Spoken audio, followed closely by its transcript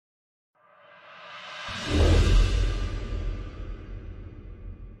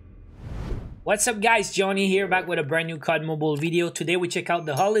What's up guys, Johnny here, back with a brand new COD Mobile video. Today we check out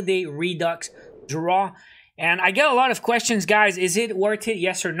the Holiday Redux Draw. And I get a lot of questions, guys. Is it worth it,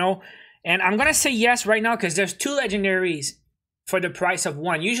 yes or no? And I'm gonna say yes right now because there's 2 legendaries for the price of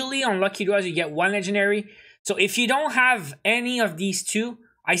 1. Usually on Lucky Draws you get 1 legendary. So if you don't have any of these 2,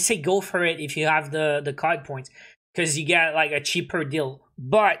 I say go for it if you have the COD points, because you get like a cheaper deal.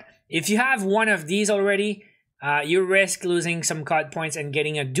 But if you have one of these already, you risk losing some COD points and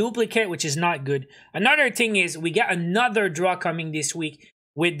getting a duplicate, which is not good. Another thing is we get another draw coming this week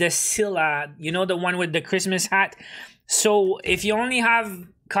with the Scylla, you know, the one with the Christmas hat. So if you only have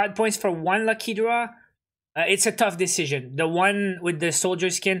COD points for 1 lucky draw, it's a tough decision. The one with the soldier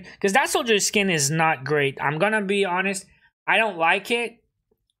skin, because that soldier skin is not great. I'm gonna be honest, I don't like it.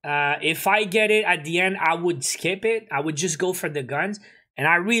 If I get it at the end, I would skip it. I would just go for the guns. And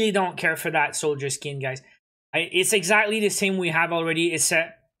I really don't care for that soldier skin, guys. It's exactly the same we have already. It's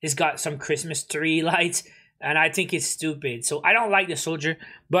got some Christmas tree lights, and I think it's stupid. So I don't like the soldier,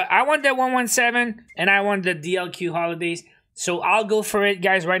 but I want the 117 and I want the DLQ holidays. So I'll go for it,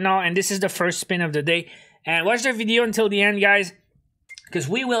 guys, right now. And this is the first spin of the day. And watch the video until the end, guys, because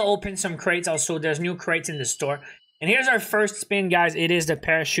we will open some crates. Also, there's new crates in the store. And here's our first spin, guys. It is the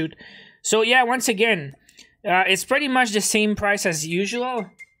parachute. So yeah, once again, it's pretty much the same price as usual,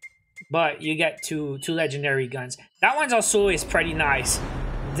 but you get two legendary guns. That one's also is pretty nice.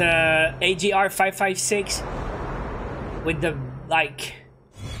 The AGR 556 with the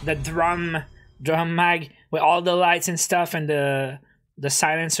drum mag with all the lights and stuff, and the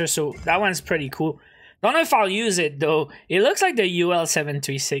silencer. So that one's pretty cool. Don't know if I'll use it though. It looks like the UL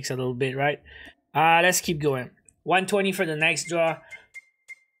 736 a little bit, right? Let's keep going. 120 for the next draw.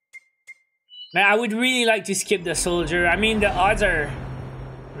 Man, I would really like to skip the soldier. I mean, the odds are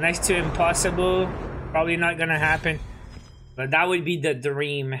next to impossible. Probably not gonna happen, but that would be the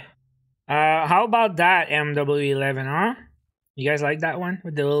dream. How about that MW11, huh? You guys like that one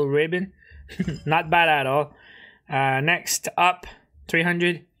with the little ribbon? Not bad at all. Next up,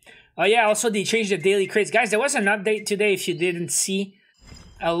 300. Oh yeah, also they changed the daily crates. Guys, there was an update today if you didn't see.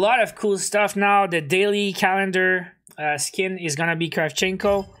 A lot of cool stuff now. The daily calendar skin is gonna be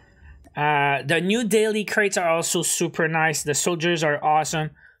Kravchenko. The new daily crates are also super nice. The soldiers are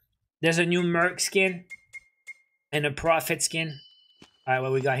awesome. There's a new Merc skin and a Prophet skin. Alright,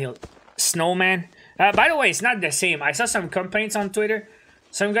 what we got here? Snowman. By the way, it's not the same. I saw some complaints on Twitter.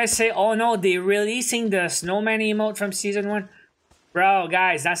 Some guys say, oh no, they're releasing the Snowman emote from Season 1. Bro,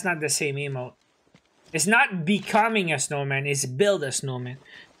 guys, that's not the same emote. It's not becoming a snowman, it's build a snowman.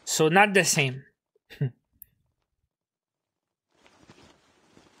 So not the same.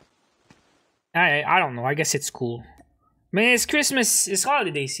 I don't know, I guess it's cool. I mean, it's Christmas, it's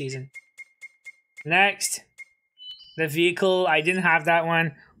holiday season. Next, the vehicle, I didn't have that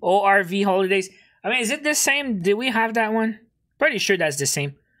one. ORV holidays. I mean, is it the same? Did we have that one? Pretty sure that's the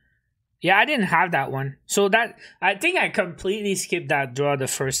same. Yeah, I didn't have that one. So that, I think I completely skipped that draw the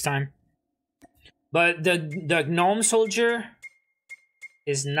first time. But the gnome soldier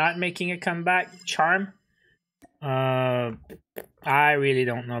is not making a comeback. Charm. I really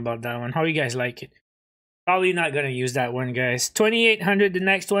don't know about that one. How you guys like it? Probably not gonna use that one, guys. 2800, the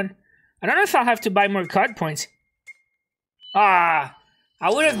next one. I don't know if I'll have to buy more COD points. I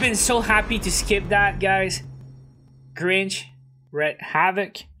would have been so happy to skip that, guys. Grinch, Red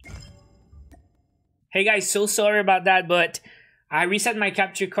Havoc. Hey guys, so sorry about that, but I reset my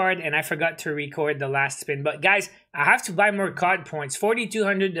capture card and I forgot to record the last spin. But guys, I have to buy more COD points.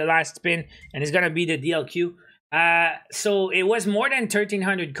 4200 the last spin, and it's gonna be the DLQ. So it was more than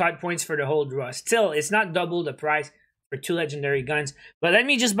 1300 COD points for the whole draw. Still, it's not double the price for 2 legendary guns. But let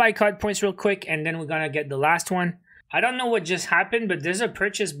me just buy COD points real quick, and then we're gonna get the last one. I don't know what just happened, but there's a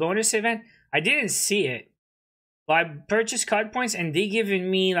purchase bonus event. I didn't see it. But I purchased COD points, and they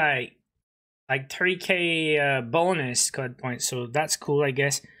giving me like 3k bonus COD points, so that's cool, I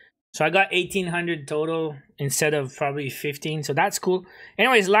guess. So I got 1800 total instead of probably 15, so that's cool.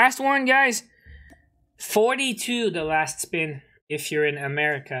 Anyways, last one, guys. 42 the last spin if you're in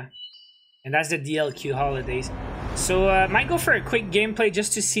America, and that's the DLQ holidays. So I might go for a quick gameplay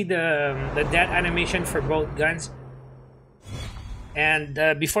just to see the death animation for both guns.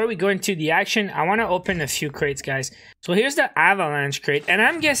 And before we go into the action, I want to open a few crates, guys. So here's the Avalanche crate, and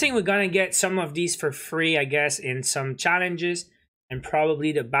I'm guessing we're gonna get some of these for free, I guess, in some challenges and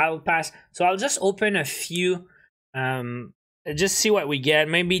probably the battle pass. So I'll just open a few, just see what we get,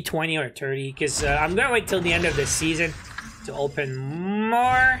 maybe 20 or 30, because I'm gonna wait till the end of the season to open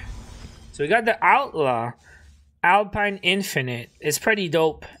more. So we got the Outlaw Alpine Infinite. It's pretty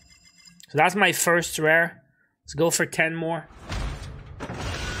dope. So that's my first rare. Let's go for 10 more.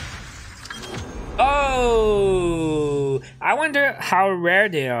 Oh, I wonder how rare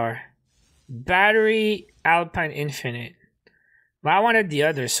they are. Battery Alpine Infinite. But I wanted the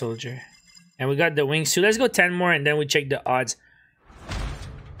other soldier. And we got the wingsuit. Let's go 10 more and then we check the odds.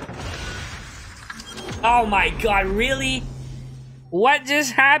 Oh my god, really? What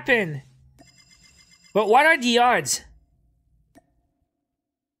just happened? But what are the odds?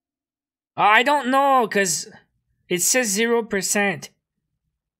 I don't know, because it says 0%.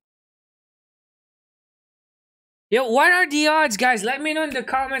 Yo, what are the odds, guys? Let me know in the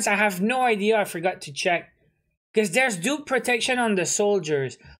comments. I have no idea. I forgot to check. Because there's dupe protection on the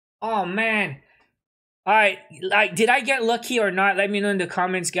soldiers. Oh, man. Alright, like, did I get lucky or not? Let me know in the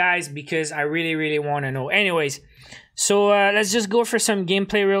comments, guys, because I really, really want to know. Anyways, so let's just go for some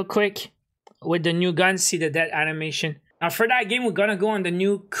gameplay real quick with the new gun. See the death animation. Now, for that game, we're gonna go on the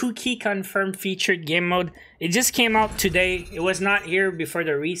new Cookie Confirmed featured game mode. It just came out today. It was not here before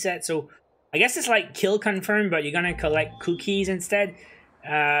the reset, so I guess it's like kill confirmed, but you're gonna collect cookies instead.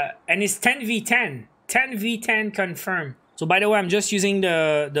 And it's 10v10. 10v10 confirmed. So by the way, I'm just using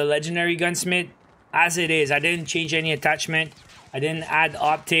the legendary gunsmith as it is. I didn't change any attachment. I didn't add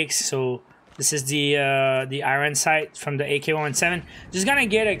optics. So this is the iron sight from the AK-117. Just gonna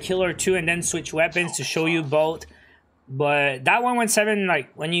get a kill or two and then switch weapons to show you both. But that 117,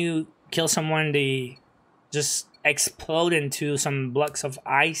 like when you kill someone, they just explode into some blocks of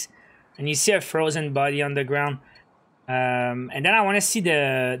ice, and you see a frozen body on the ground. And then I want to see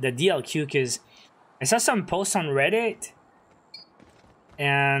the DLQ, because I saw some posts on Reddit,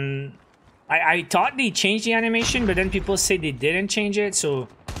 and I thought they changed the animation, but then people say they didn't change it, so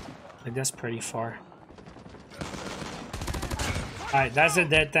like, that's pretty far. Alright, that's the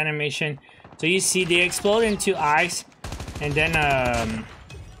death animation. So you see they explode into ice, and then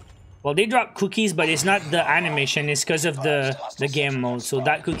well, they drop cookies, but it's not the animation, it's because of the game mode. So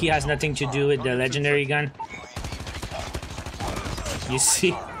that cookie has nothing to do with the legendary gun. You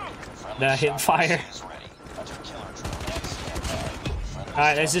see the hip fire.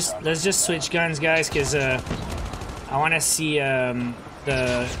 Alright, let's just switch guns, guys, because I want to see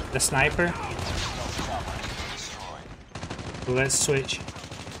the sniper. So let's switch.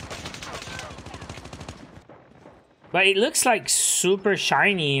 But it looks like super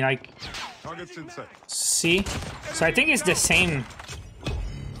shiny, like, see? So I think it's the same.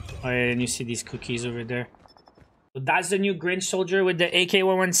 Oh yeah, and you see these cookies over there. So that's the new Grinch soldier with the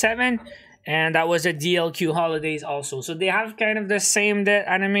AK-117, and that was the DLQ holidays also. So they have kind of the same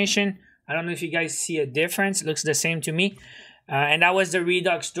animation. I don't know if you guys see a difference. It looks the same to me. And that was the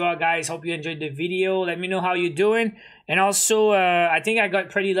Redux draw, guys. Hope you enjoyed the video. Let me know how you're doing. And also, I think I got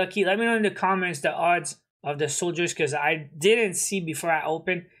pretty lucky. Let me know in the comments the odds of the soldiers, because I didn't see before I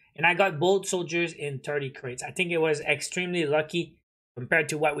opened, and I got both soldiers in 30 crates. I think it was extremely lucky compared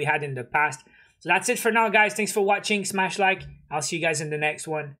to what we had in the past. So that's it for now, guys. Thanks for watching. Smash like. I'll see you guys in the next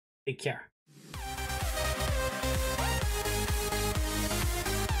one. Take care.